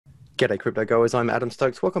G'day crypto goers, I'm Adam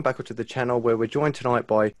Stokes. Welcome back to the channel where we're joined tonight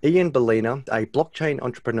by Ian Balina, a blockchain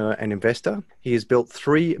entrepreneur and investor. He has built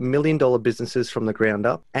 $3 million businesses from the ground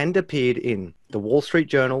up and appeared in the Wall Street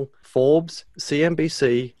Journal, Forbes,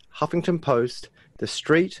 CNBC, Huffington Post, The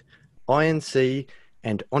Street, INC,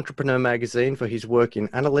 and Entrepreneur Magazine for his work in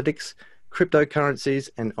analytics, cryptocurrencies,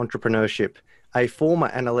 and entrepreneurship. A former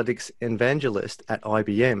analytics evangelist at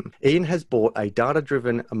IBM, Ian has brought a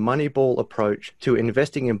data-driven Moneyball approach to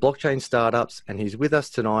investing in blockchain startups, and he's with us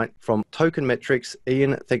tonight from TokenMetrics.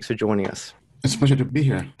 Ian, thanks for joining us. It's a pleasure to be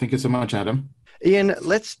here. Thank you so much, Adam. Ian,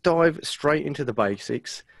 let's dive straight into the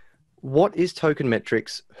basics. What is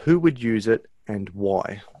TokenMetrics? Who would use it, and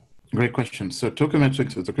why? Great question. So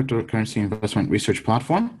TokenMetrics is a cryptocurrency investment research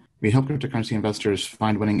platform. We help cryptocurrency investors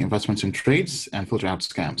find winning investments in trades and filter out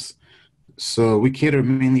scams. So we cater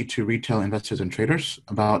mainly to retail investors and traders.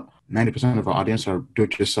 About 90% of our audience are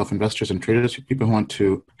do-it-yourself investors and traders, people who want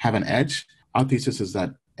to have an edge. Our thesis is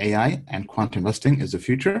that AI and quant investing is the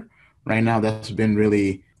future. Right now, that's been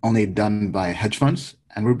really only done by hedge funds,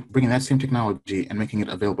 and we're bringing that same technology and making it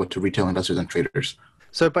available to retail investors and traders.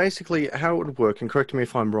 So basically, how it would work, and correct me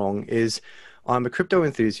if I'm wrong, is I'm a crypto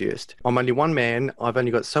enthusiast. I'm only one man. I've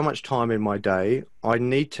only got so much time in my day. I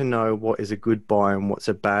need to know what is a good buy and what's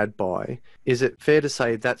a bad buy. Is it fair to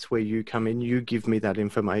say that's where you come in? You give me that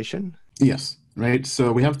information? Yes, right.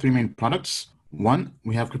 So we have three main products. One,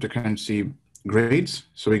 we have cryptocurrency grades.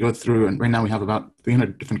 So we go through, and right now we have about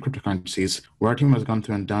 300 different cryptocurrencies where our team has gone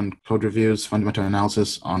through and done code reviews, fundamental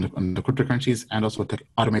analysis on the cryptocurrencies, and also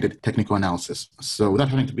automated technical analysis. So without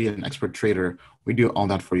having to be an expert trader, we do all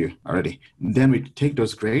that for you already. Then we take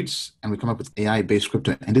those grades and we come up with AI-based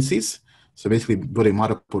crypto indices. So basically building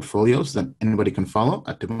model portfolios that anybody can follow.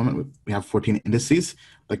 At the moment, we have 14 indices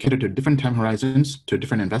that cater to different time horizons, to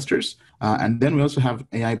different investors. And then we also have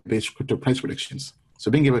AI-based crypto price predictions. So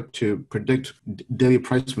being able to predict daily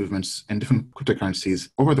price movements in different cryptocurrencies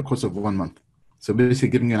over the course of 1 month. So basically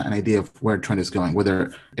giving you an idea of where a trend is going,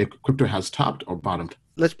 whether a crypto has topped or bottomed.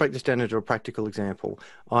 Let's break this down into a practical example.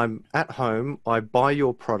 I'm at home, I buy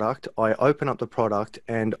your product, I open up the product,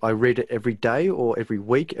 and I read it every day or every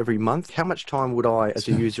week, every month. How much time would I, as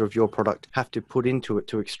a user of your product, have to put into it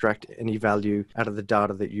to extract any value out of the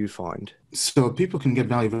data that you find? So people can get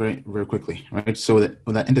value very, very quickly, right? So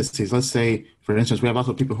with that indices, let's say, for instance, we have lots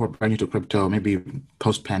of people who are brand new to crypto, maybe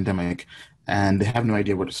post-pandemic, and they have no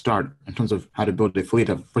idea where to start in terms of how to build a fully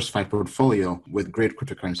diversified portfolio with great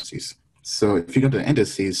cryptocurrencies. So if you go to the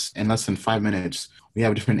indices, in less than 5 minutes, we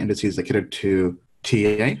have different indices that cater to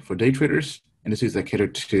TA for day traders, indices that cater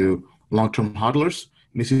to long-term hodlers,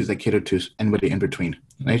 indices that cater to anybody in between,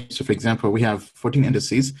 right? So for example, we have 14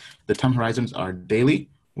 indices. The time horizons are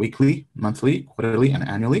daily, weekly, monthly, quarterly, and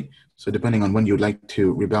annually. So depending on when you'd like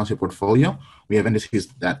to rebalance your portfolio, we have indices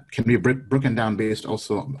that can be broken down based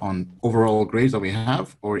also on overall grades that we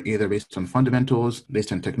have, or either based on fundamentals,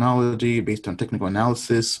 based on technology, based on technical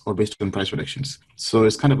analysis, or based on price predictions. So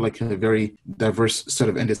it's kind of like a very diverse set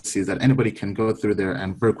of indices that anybody can go through there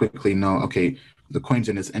and very quickly know, okay, the coins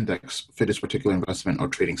in this index fit this particular investment or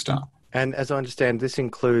trading style. And as I understand, this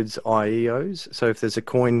includes IEOs. So if there's a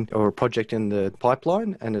coin or a project in the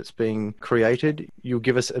pipeline and it's being created, you'll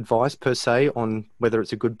give us advice per se on whether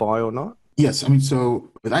it's a good buy or not? Yes, I mean, so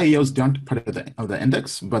with IEOs, they aren't part of the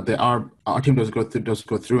index, but they are. Our team does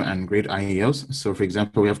go through and grade IEOs. So, for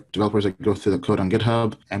example, we have developers that go through the code on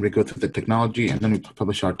GitHub, and we go through the technology, and then we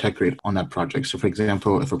publish our tech grade on that project. So, for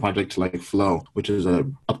example, if a project like Flow, which is a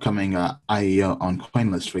upcoming IEO on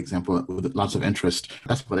CoinList, for example, with lots of interest,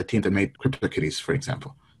 that's for the team that made CryptoKitties, for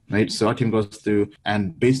example. Right. So our team goes through,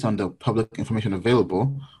 and based on the public information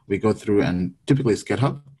available, we go through, and typically it's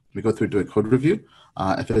GitHub. We go through, do a code review.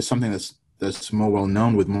 If there's something that's more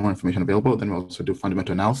well-known with more information available, then we'll also do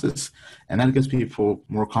fundamental analysis. And that gives people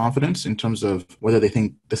more confidence in terms of whether they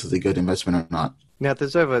think this is a good investment or not. Now,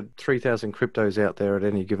 there's over 3,000 cryptos out there at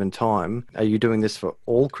any given time. Are you doing this for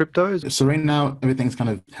all cryptos? So right now, everything's kind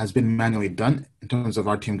of has been manually done in terms of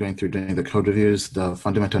our team going through doing the code reviews, the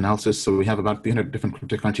fundamental analysis. So we have about 300 different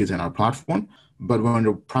cryptocurrencies in our platform, but we're in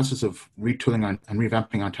the process of retooling and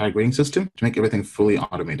revamping our entire grading system to make everything fully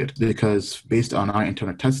automated. Because based on our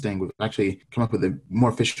internal testing, we've actually come up with a more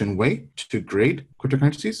efficient way to grade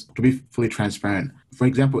cryptocurrencies to be fully transparent. For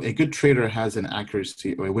example, a good trader has an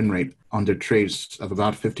accuracy or a win rate on their trades of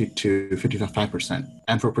about 50 to 55%.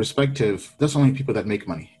 And for perspective, that's only people that make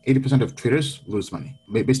money. 80% of traders lose money.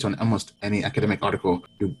 Based on almost any academic article,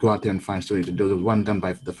 you go out there and find studies. There was one done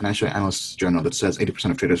by the Financial Analysts Journal that says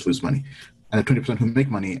 80% of traders lose money. And the 20% who make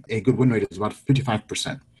money, a good win rate is about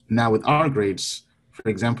 55%. Now with our grades, For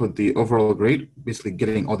example, the overall grade, basically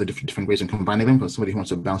getting all the different grades and combining them for somebody who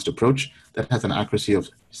wants a balanced approach, that has an accuracy of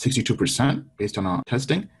 62% based on our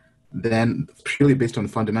testing. Then purely based on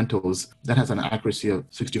fundamentals, that has an accuracy of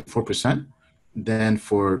 64%. Then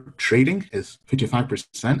for trading is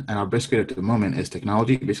 55%. And our best grade at the moment is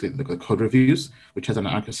technology, basically the code reviews, which has an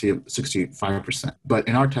accuracy of 65%. But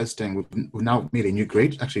in our testing, we've now made a new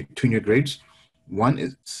grade, actually 2 new grades. One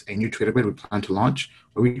is a new trader grade we plan to launch,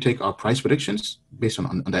 where we take our price predictions based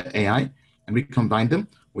on the AI, and we combine them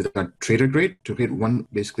with our trader grade to create one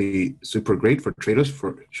basically super grade for traders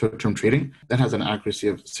for short-term trading. That has an accuracy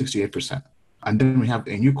of 68%. And then we have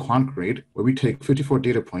a new quant grade where we take 54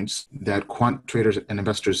 data points that quant traders and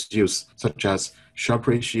investors use, such as Sharpe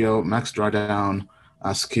ratio, max drawdown,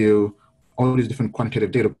 skew, all these different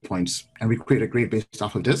quantitative data points. And we create a grade based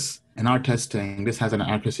off of this. In our testing, this has an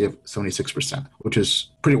accuracy of 76%, which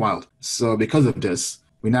is pretty wild. So because of this,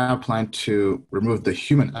 we now plan to remove the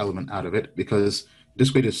human element out of it, because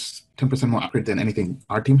this grade is 10% more accurate than anything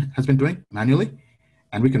our team has been doing manually.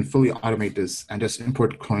 And we can fully automate this and just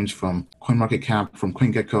import coins from CoinMarketCap, from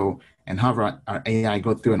CoinGecko, and have our AI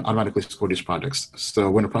go through and automatically score these projects. So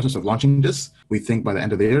we're in the process of launching this. We think by the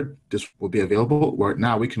end of the year, this will be available, where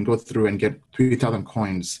now we can go through and get 3,000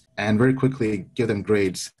 coins and very quickly give them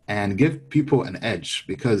grades and give people an edge.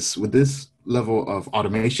 Because with this level of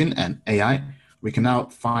automation and AI, we can now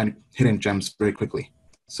find hidden gems very quickly.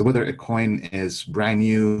 So whether a coin is brand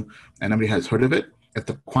new and nobody has heard of it, if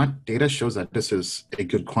the quant data shows that this is a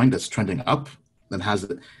good coin that's trending up, that has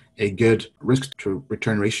a good risk to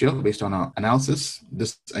return ratio based on our analysis,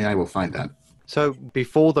 this AI will find that. So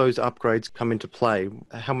before those upgrades come into play,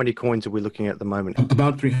 how many coins are we looking at the moment?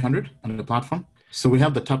 About 300 on the platform. So we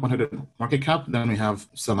have the top 100 market cap, then we have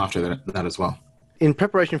some after that as well. In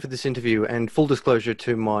preparation for this interview, and full disclosure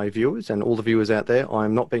to my viewers and all the viewers out there,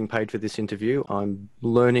 I'm not being paid for this interview. I'm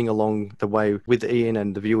learning along the way with Ian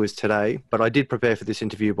and the viewers today. But I did prepare for this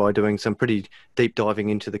interview by doing some pretty deep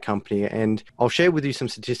diving into the company. And I'll share with you some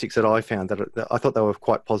statistics that I found that I thought they were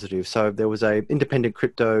quite positive. So there was an independent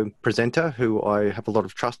crypto presenter who I have a lot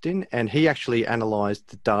of trust in, and he actually analyzed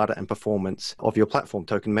the data and performance of your platform,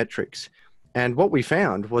 TokenMetrics. And what we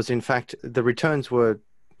found was, in fact, the returns were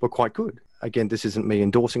quite good. Again, this isn't me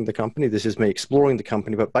endorsing the company. This is me exploring the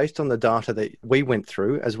company. But based on the data that we went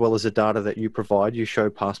through, as well as the data that you provide, you show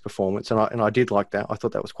past performance. And I did like that. I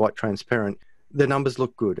thought that was quite transparent. The numbers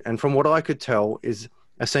look good. And from what I could tell is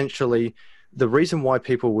essentially the reason why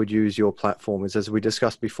people would use your platform is, as we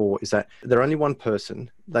discussed before, is that they're only one person.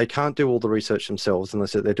 They can't do all the research themselves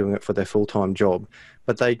unless they're doing it for their full-time job.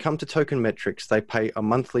 But they come to TokenMetrics. They pay a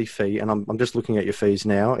monthly fee. And I'm just looking at your fees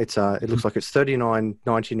now. It looks like it's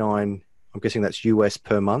 $39.99. I'm guessing that's US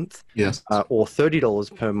per month. Yes. Or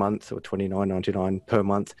 $30 per month, or $29.99 per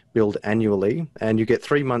month, billed annually. And you get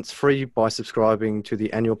 3 months free by subscribing to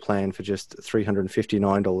the annual plan for just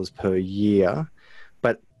 $359 per year.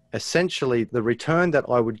 But essentially, the return that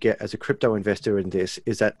I would get as a crypto investor in this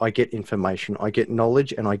is that I get information, I get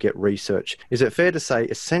knowledge, and I get research. Is it fair to say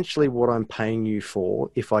essentially what I'm paying you for,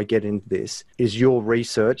 if I get into this, is your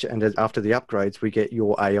research, and after the upgrades, we get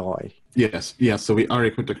your AI? Yes. So we are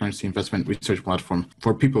a cryptocurrency investment research platform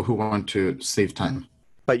for people who want to save time.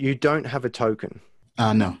 But you don't have a token?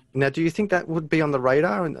 No. Now, do you think that would be on the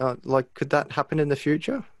radar? And could that happen in the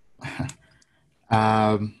future?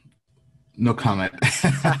 No comment.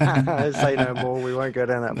 Say no more. We won't go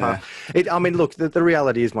down that path. Yeah. Look, the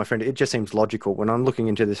reality is, my friend, it just seems logical. When I'm looking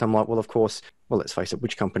into this, I'm like, well, of course, let's face it,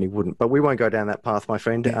 which company wouldn't? But we won't go down that path, my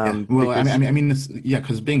friend.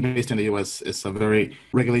 Because being based in the US,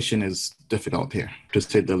 regulation is difficult here, to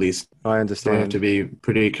say the least. I understand. So we have to be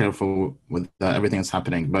pretty careful with everything that's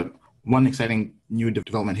happening. But one exciting new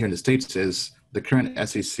development here in the States is the current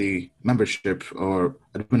SEC membership or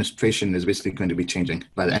administration is basically going to be changing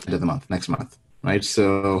by the end of the month, next month, right?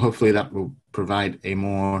 So hopefully that will provide a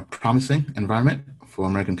more promising environment for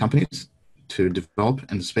American companies to develop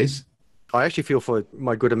in the space. I actually feel for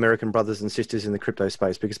my good American brothers and sisters in the crypto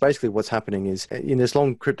space, because basically what's happening is, in this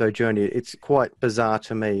long crypto journey, it's quite bizarre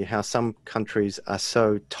to me how some countries are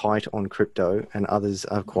so tight on crypto and others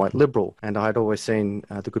are quite liberal. And I had always seen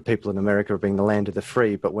the good people in America being the land of the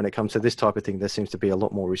free, but when it comes to this type of thing, there seems to be a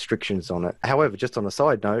lot more restrictions on it. However, just on a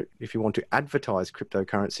side note, if you want to advertise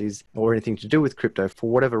cryptocurrencies or anything to do with crypto, for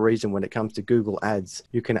whatever reason, when it comes to Google ads,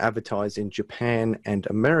 you can advertise in Japan and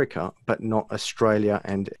America, but not Australia.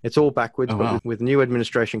 And it's all backwards. Oh, wow. But with new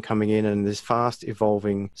administration coming in and this fast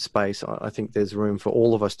evolving space, I think there's room for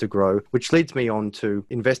all of us to grow, which leads me on to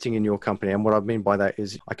investing in your company. And what I mean by that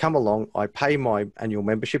is, I come along, I pay my annual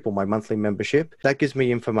membership or my monthly membership. That gives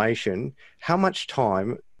me information. How much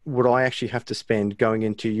time would I actually have to spend going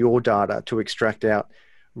into your data to extract out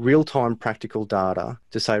real-time practical data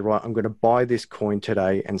to say, right, I'm going to buy this coin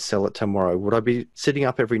today and sell it tomorrow? Would I be sitting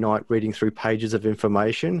up every night reading through pages of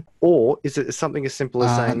information? Or is it something as simple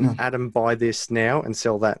as saying, No. Adam, buy this now and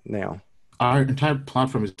sell that now? Our entire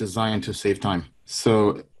platform is designed to save time.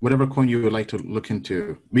 So whatever coin you would like to look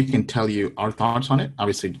into, we can tell you our thoughts on it.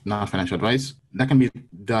 Obviously, not financial advice. That can be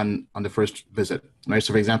done on the first visit, right?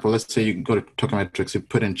 So for example, let's say you go to TokenMetrics, you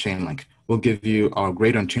put in Chainlink. We'll give you our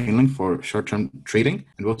grade on Chainlink for short-term trading,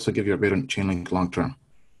 and we'll also give you a grade on Chainlink long-term.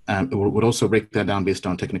 We'll also break that down based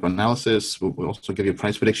on technical analysis. We'll also give you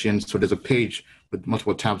price predictions. So there's a page with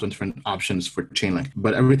multiple tabs on different options for Chainlink.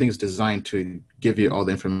 But everything is designed to give you all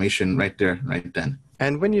the information right there, right then.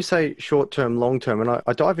 And when you say short-term, long-term, and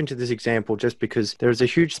I dive into this example just because there is a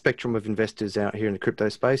huge spectrum of investors out here in the crypto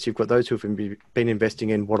space. You've got those who have been investing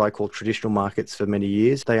in what I call traditional markets for many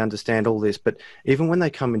years. They understand all this. But even when they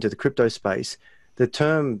come into the crypto space, the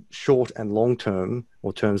term short and long-term,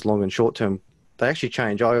 or terms long and short-term, they actually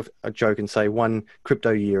change. I joke and say one crypto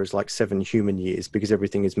year is like 7 human years because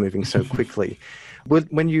everything is moving so quickly.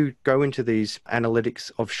 When you go into these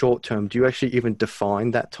analytics of short term, do you actually even define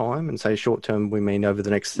that time and say short term, we mean over the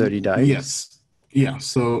next 30 days? Yes. Yeah.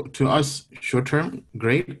 So to us, short term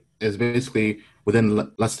grade is basically within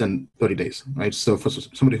less than 30 days, right? So for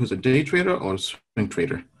somebody who's a day trader or swing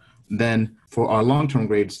trader, then for our long-term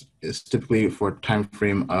grades, it's typically for a time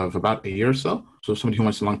frame of about a year or so. So somebody who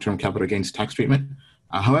wants long-term capital gains tax treatment.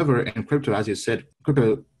 However, in crypto, as you said,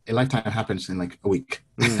 crypto, a lifetime happens in like a week.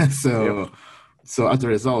 So as a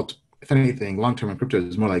result, if anything, long-term in crypto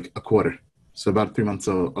is more like a quarter. So about 3 months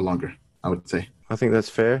or longer, I would say. I think that's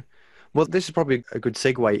fair. Well, this is probably a good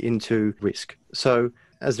segue into risk. So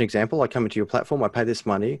as an example, I come into your platform, I pay this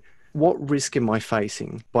money. What risk am I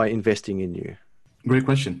facing by investing in you? Great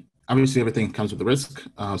question. Obviously, everything comes with the risk.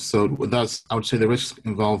 So with us, I would say the risks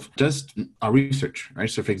involve just our research, right?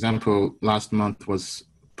 So for example, last month was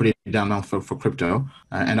pretty down month for crypto.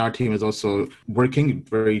 And our team is also working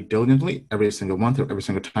very diligently every single month, every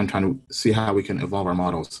single time, trying to see how we can evolve our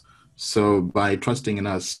models. So by trusting in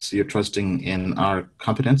us, you're trusting in our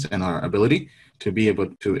competence and our ability to be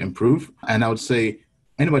able to improve. And I would say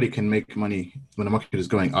anybody can make money when the market is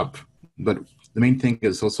going up. But the main thing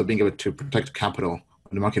is also being able to protect capital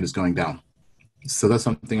when the market is going down. So that's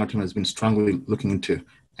something our team has been strongly looking into.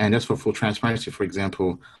 And just for full transparency, for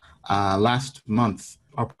example, last month,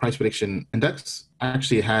 our price prediction index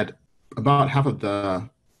actually had about half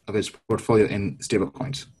of its portfolio in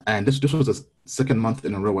stablecoins. And this was the second month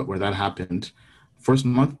in a row where that happened. First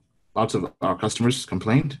month, lots of our customers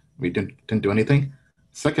complained. We didn't do anything.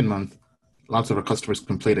 Second month, lots of our customers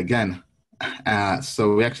complained again.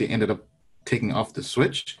 So we actually ended up taking off the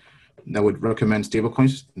switch that would recommend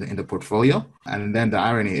stablecoins in the portfolio. And then the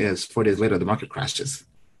irony is 4 days later, the market crashes.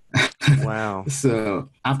 Wow. So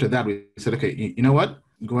after that, we said, okay, you know what?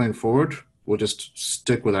 Going forward, we'll just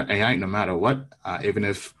stick with our AI no matter what, even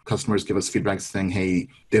if customers give us feedback saying, hey,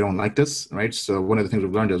 they don't like this, right? So one of the things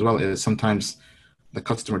we've learned as well is sometimes the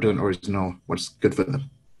customer doesn't always know what's good for them,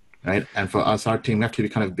 right? And for us, our team, we have to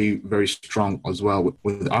kind of be very strong as well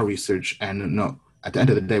with our research. And no, at the end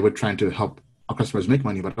of the day, we're trying to help our customers make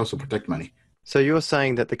money, but also protect money. So you're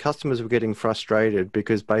saying that the customers were getting frustrated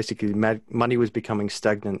because basically money was becoming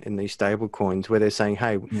stagnant in these stable coins where they're saying,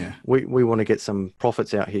 hey, we want to get some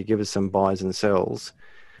profits out here, give us some buys and sells.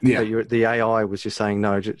 Yeah. But the AI was just saying,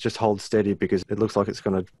 no, just hold steady because it looks like it's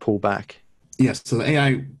going to pull back. Yes. So the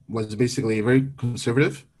AI was basically very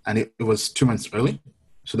conservative and it was 2 months early.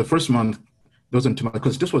 So the first month, wasn't too much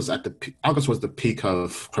because this was August was the peak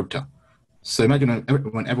of crypto. So imagine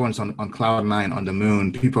when everyone's on cloud nine on the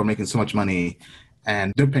moon, people are making so much money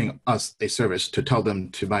and they're paying us a service to tell them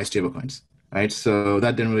to buy stablecoins, right? So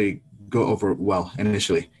that didn't really go over well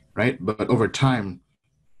initially, right? But over time,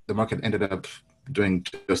 the market ended up doing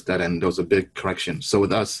just that and there was a big correction. So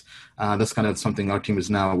with us, that's kind of something our team is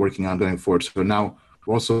now working on going forward. So now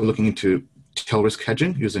we're also looking into tail risk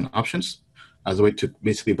hedging using options as a way to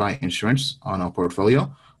basically buy insurance on our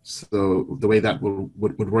portfolio. So the way that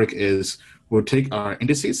would work is we'll take our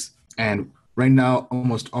indices, and right now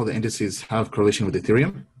almost all the indices have correlation with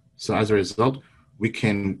Ethereum. So as a result, we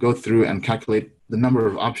can go through and calculate the number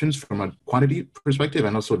of options from a quantity perspective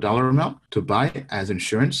and also dollar amount to buy as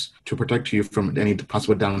insurance to protect you from any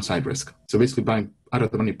possible downside risk. So basically buying out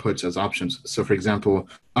of the money puts as options. So for example,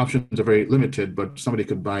 options are very limited, but somebody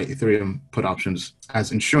could buy Ethereum put options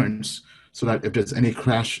as insurance so that if there's any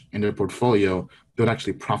crash in their portfolio, they'll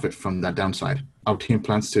actually profit from that downside. Our team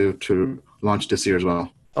plans to launch this year as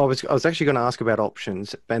well. I was actually going to ask about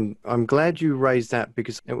options, and I'm glad you raised that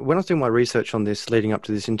because when I was doing my research on this leading up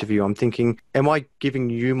to this interview, I'm thinking, am I giving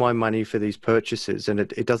you my money for these purchases? And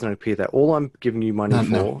it doesn't appear that. All I'm giving you money No.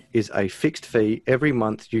 for is a fixed fee. Every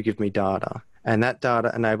month you give me data. And that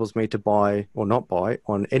data enables me to buy or not buy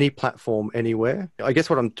on any platform anywhere. I guess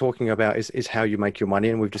what I'm talking about is how you make your money.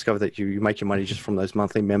 And we've discovered that you make your money just from those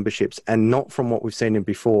monthly memberships and not from what we've seen in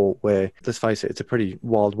before, where, let's face it, it's a pretty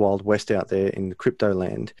wild, wild west out there in the crypto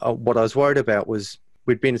land. What I was worried about was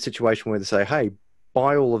we'd be in a situation where they say, hey,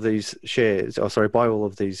 buy all of these shares, or sorry, buy all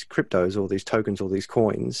of these cryptos or these tokens or these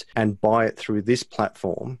coins and buy it through this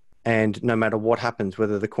platform. And no matter what happens,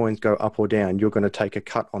 whether the coins go up or down, you're going to take a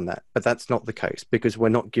cut on that. But that's not the case because we're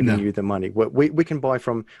not giving you the money. We can buy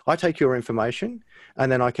from, I take your information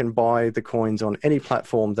and then I can buy the coins on any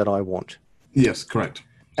platform that I want. Yes, correct.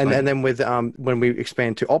 And then with when we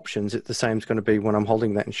expand to options, the same is going to be when I'm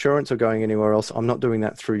holding that insurance or going anywhere else. I'm not doing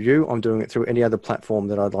that through you. I'm doing it through any other platform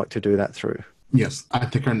that I'd like to do that through. Yes,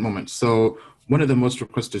 at the current moment. So one of the most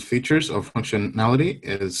requested features of functionality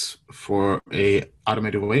is for a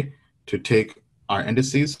automated way to take our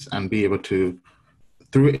indices and be able to,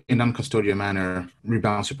 through a non-custodial manner,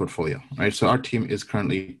 rebalance your portfolio, right? So our team is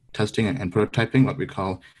currently testing and prototyping what we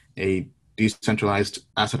call a decentralized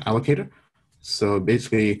asset allocator. So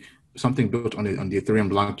basically something built on the Ethereum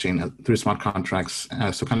blockchain through smart contracts.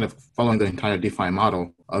 So kind of following the entire DeFi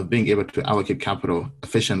model of being able to allocate capital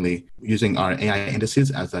efficiently using our AI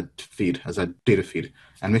indices as a feed, as a data feed,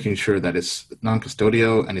 and making sure that it's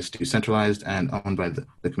non-custodial and it's decentralized and owned by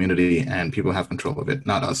the community and people have control of it,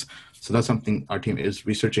 not us. So that's something our team is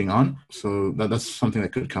researching on. So that's something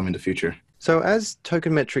that could come in the future. So as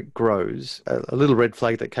TokenMetrics grows, a little red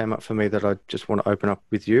flag that came up for me that I just want to open up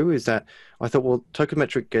with you is that I thought, well,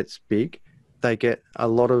 TokenMetrics gets big. They get a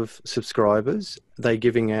lot of subscribers. They're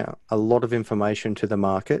giving out a lot of information to the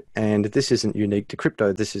market. And this isn't unique to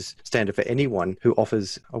crypto. This is standard for anyone who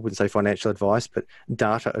offers, I wouldn't say financial advice, but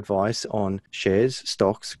data advice on shares,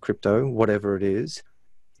 stocks, crypto, whatever it is.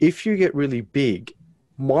 If you get really big,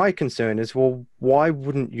 my concern is, well, why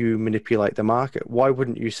wouldn't you manipulate the market? Why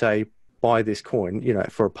wouldn't you say, buy this coin,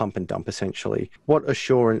 for a pump and dump, essentially? What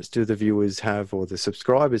assurance do the viewers have or the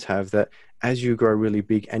subscribers have that as you grow really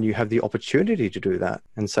big and you have the opportunity to do that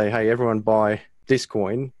and say, hey, everyone buy this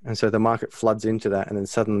coin, and so the market floods into that, and then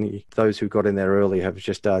suddenly those who got in there early have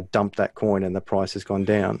just dumped that coin and the price has gone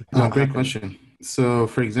down? Great question. So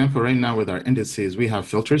for example, right now with our indices, we have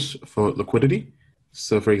filters for liquidity.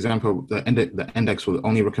 So for example, the index will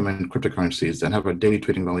only recommend cryptocurrencies that have a daily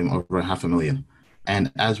trading volume over 500,000.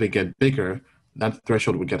 And as we get bigger, that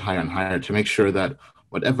threshold would get higher and higher to make sure that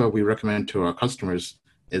whatever we recommend to our customers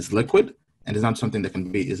is liquid and is not something that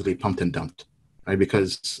can be easily pumped and dumped, right?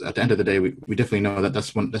 Because at the end of the day, we definitely know that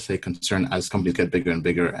that's a concern as companies get bigger and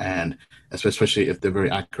bigger, and especially if they're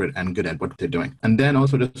very accurate and good at what they're doing. And then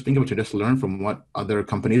also just being able to just learn from what other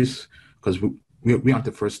companies, because we aren't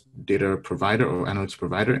the first data provider or analytics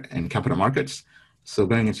provider in capital markets. So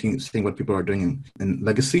going and seeing what people are doing in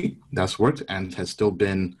legacy, that's worked and has still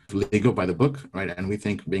been legal by the book, right? And we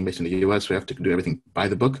think being based in the US, we have to do everything by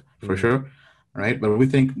the book for sure, right? But we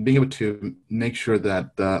think being able to make sure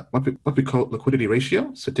that what we call liquidity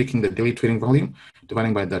ratio, so taking the daily trading volume,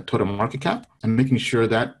 dividing by the total market cap, and making sure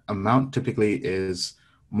that amount typically is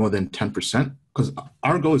more than 10%, because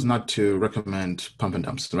our goal is not to recommend pump and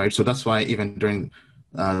dumps, right? So that's why even during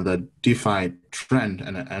the DeFi trend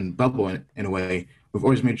and bubble in a way, we've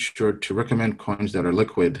always made sure to recommend coins that are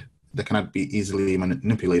liquid, that cannot be easily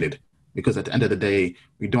manipulated. Because at the end of the day,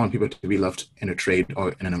 we don't want people to be left in a trade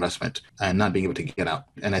or in an investment and not being able to get out.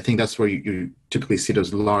 And I think that's where you typically see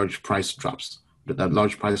those large price drops, that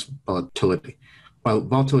large price volatility. While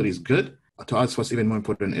volatility is good, to us, what's even more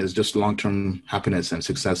important is just long-term happiness and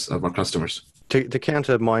success of our customers. To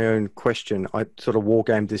counter my own question, I sort of war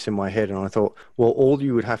gamed this in my head and I thought, well, all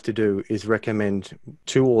you would have to do is recommend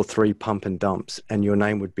 2 or 3 pump and dumps and your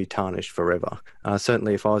name would be tarnished forever.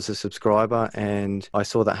 Certainly if I was a subscriber and I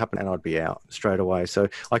saw that happen, and I'd be out straight away. So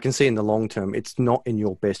I can see in the long term, it's not in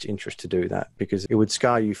your best interest to do that because it would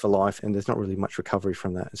scar you for life and there's not really much recovery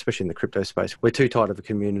from that, especially in the crypto space. We're too tight of a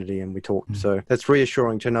community and we talk. So that's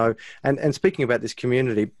reassuring to know. And speaking about this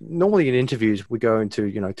community, normally in interviews, we go into,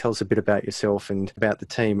 tell us a bit about yourself and about the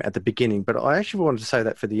team at the beginning, but I actually wanted to say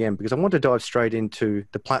that for the end because I want to dive straight into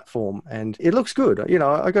the platform and it looks good.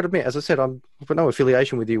 I got to admit, as I said, I've got no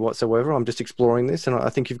affiliation with you whatsoever. I'm just exploring this and I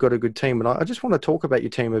think you've got a good team, and I just want to talk about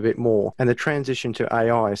your team a bit more and the transition to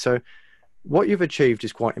AI. So what you've achieved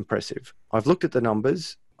is quite impressive. I've looked at the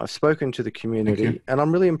numbers, I've spoken to the community and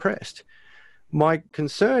I'm really impressed. My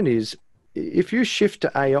concern is if you shift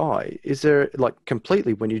to AI, is there like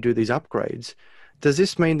completely when you do these upgrades, does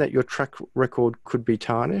this mean that your track record could be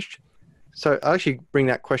tarnished? So I'll actually bring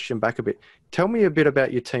that question back a bit. Tell me a bit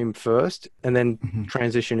about your team first and then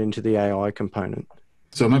transition into the AI component.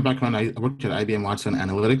 So my background, I worked at IBM Watson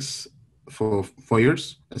Analytics for 4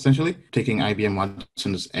 years, essentially, taking IBM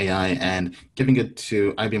Watson's AI and giving it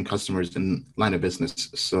to IBM customers in line of business.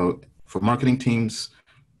 So for marketing teams,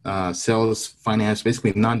 sales, finance,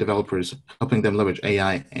 basically non-developers, helping them leverage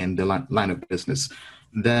AI in the line of business.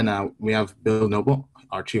 Then we have Bill Noble,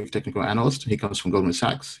 our chief technical analyst. He comes from Goldman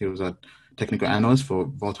Sachs. He was a technical analyst for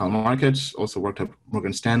volatile markets, also worked at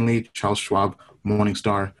Morgan Stanley, Charles Schwab,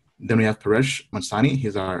 Morningstar. Then we have Paresh Mansani.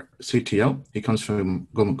 He's our CTO. He comes from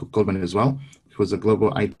Goldman as well. He was a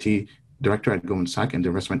global IT director at Goldman Sachs in the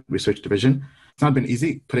investment research division. It's not been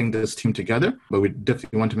easy putting this team together, but we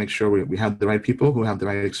definitely want to make sure we have the right people who have the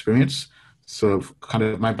right experience. So kind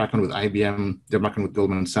of my background with IBM, their background with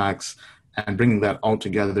Goldman Sachs, and bringing that all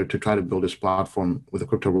together to try to build this platform with the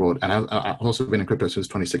crypto world. And I've also been in crypto since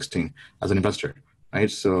 2016 as an investor, right?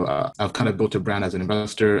 So I've kind of built a brand as an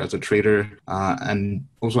investor, as a trader, and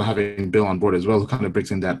also having Bill on board as well, who kind of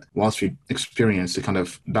brings in that Wall Street experience to kind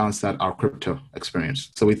of balance that our crypto experience.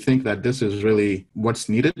 So we think that this is really what's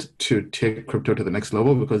needed to take crypto to the next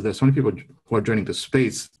level, because there's so many people who are joining the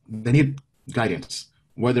space. They need guidance,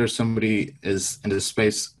 whether somebody is in this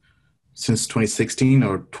space since 2016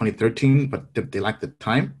 or 2013, but they lack the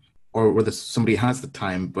time, or whether somebody has the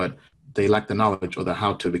time, but they lack the knowledge or the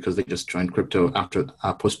how-to because they just joined crypto after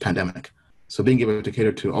post-pandemic. So being able to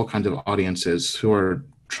cater to all kinds of audiences who are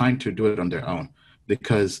trying to do it on their own,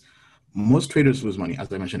 because most traders lose money,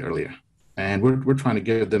 as I mentioned earlier. And we're trying to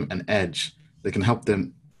give them an edge that can help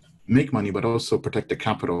them make money, but also protect their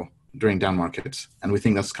capital during down markets. And we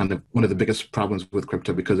think that's kind of one of the biggest problems with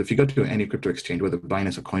crypto, because if you go to any crypto exchange, whether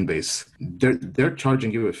Binance or Coinbase, they're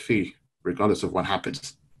charging you a fee regardless of what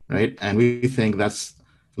happens, right? And we think that's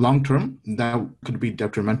long term, that could be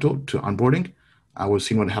detrimental to onboarding. We've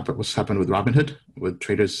seen what's happened with Robinhood, with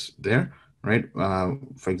traders there, right?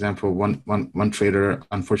 For example, one trader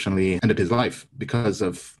unfortunately ended his life because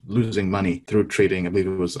of losing money through trading. I believe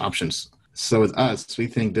it was options. So with us, we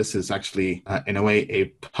think this is actually, in a way, a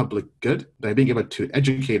public good by being able to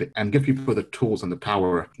educate and give people the tools and the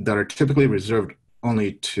power that are typically reserved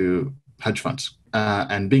only to hedge funds,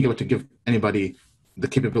 and being able to give anybody the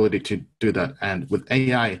capability to do that. And with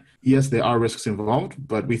AI, yes, there are risks involved,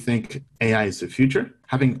 but we think AI is the future.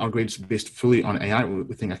 Having our grades based fully on AI,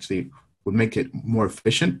 we think actually would make it more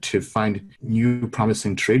efficient to find new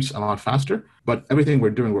promising trades a lot faster. But everything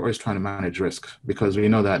we're doing, we're always trying to manage risk, because we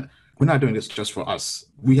know that we're not doing this just for us.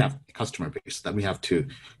 We have a customer base that we have to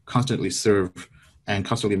constantly serve and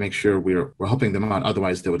constantly make sure we're helping them out.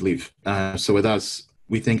 Otherwise, they would leave. So with us,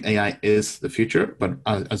 we think AI is the future, but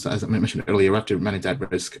as I mentioned earlier, we have to manage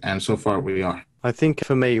that risk. And so far, we are. I think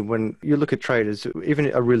for me, when you look at traders,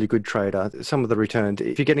 even a really good trader, some of the returns,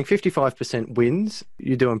 if you're getting 55% wins,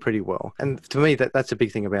 you're doing pretty well. And to me, that's a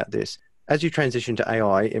big thing about this. As you transition to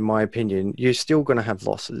AI, in my opinion, you're still going to have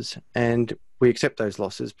losses. And we accept those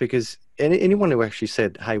losses, because anyone who actually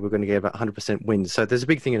said, hey, we're going to get about 100% wins. So there's a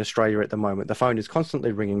big thing in Australia at the moment. The phone is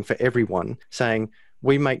constantly ringing for everyone saying,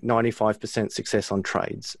 we make 95% success on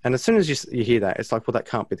trades. And as soon as you hear that, it's like, well, that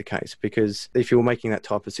can't be the case, because if you were making that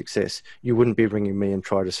type of success, you wouldn't be ringing me and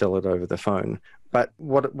try to sell it over the phone. But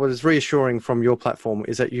what is reassuring from your platform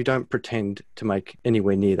is that you don't pretend to make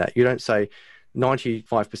anywhere near that. You don't say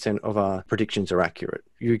 95% of our predictions are accurate.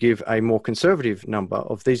 You give a more conservative number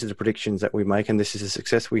of these are the predictions that we make and this is the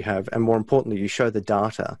success we have. And more importantly, you show the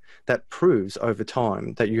data that proves over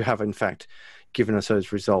time that you have in fact given us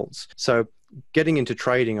those results. So getting into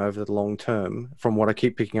trading over the long term, from what I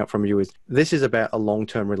keep picking up from you, is this is about a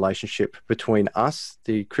long-term relationship between us,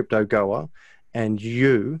 the crypto goer, and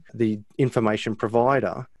you, the information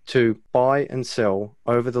provider, to buy and sell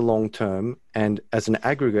over the long term. And as an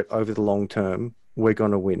aggregate over the long term, we're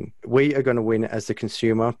going to win. We are going to win as the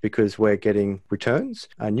consumer because we're getting returns,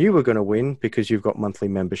 and you are going to win because you've got monthly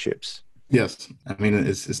memberships. Yes. I mean,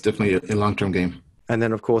 it's definitely a long-term game. And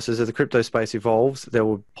then, of course, as the crypto space evolves, there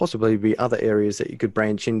will possibly be other areas that you could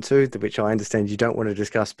branch into, which I understand you don't want to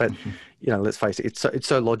discuss. But, you know, let's face it, it's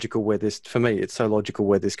so logical where this, for me, it's so logical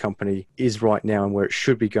where this company is right now and where it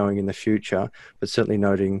should be going in the future. But certainly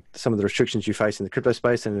noting some of the restrictions you face in the crypto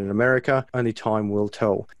space and in America, only time will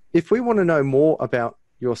tell. If we want to know more about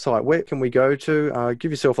your site, where can we go to?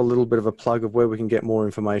 Give yourself a little bit of a plug of where we can get more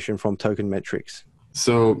information from TokenMetrics.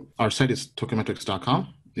 So our site is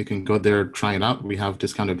TokenMetrics.com. You can go there, try it out. We have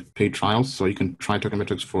discounted paid trials, so you can try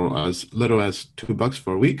TokenMetrics for as little as $2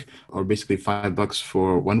 for a week, or basically $5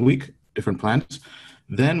 for 1 week. different plans.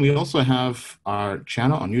 Then we also have our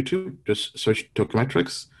channel on YouTube. Just search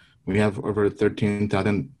TokenMetrics. We have over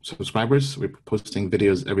 13,000 subscribers. We're posting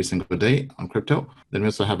videos every single day on crypto. Then we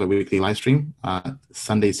also have a weekly live stream,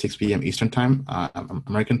 Sunday, 6 p.m. Eastern time,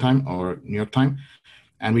 American time or New York time.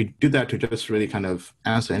 And we do that to just really kind of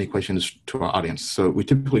answer any questions to our audience. So we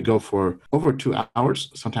typically go for over 2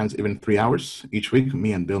 hours, sometimes even 3 hours each week,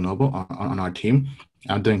 me and Bill Noble on our team,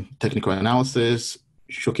 doing technical analysis,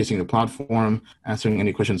 showcasing the platform, answering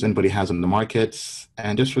any questions anybody has on the markets,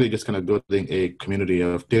 and just really just kind of building a community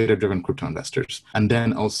of data-driven crypto investors. And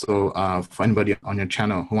then also for anybody on your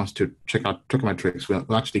channel who wants to check out TokenMetrics,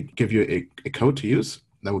 we'll actually give you a code to use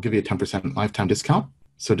that will give you a 10% lifetime discount.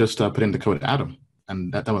 So just put in the code Adam,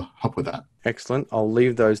 and that will help with that. Excellent. I'll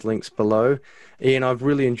leave those links below. Ian, I've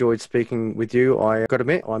really enjoyed speaking with you. I got to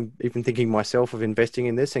admit, I'm even thinking myself of investing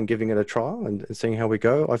in this and giving it a trial and seeing how we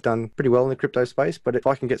go. I've done pretty well in the crypto space, but if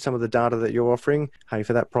I can get some of the data that you're offering, hey,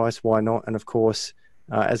 for that price, why not? And of course,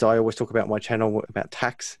 as I always talk about my channel, about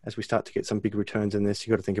tax, as we start to get some big returns in this,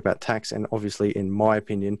 you've got to think about tax. And obviously, in my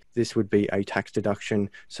opinion, this would be a tax deduction,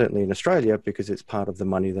 certainly in Australia, because it's part of the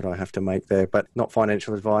money that I have to make there, but not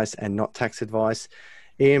financial advice and not tax advice.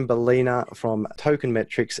 Ian Balina from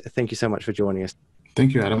TokenMetrics, thank you so much for joining us.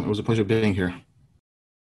 Thank you, Adam. It was a pleasure being here.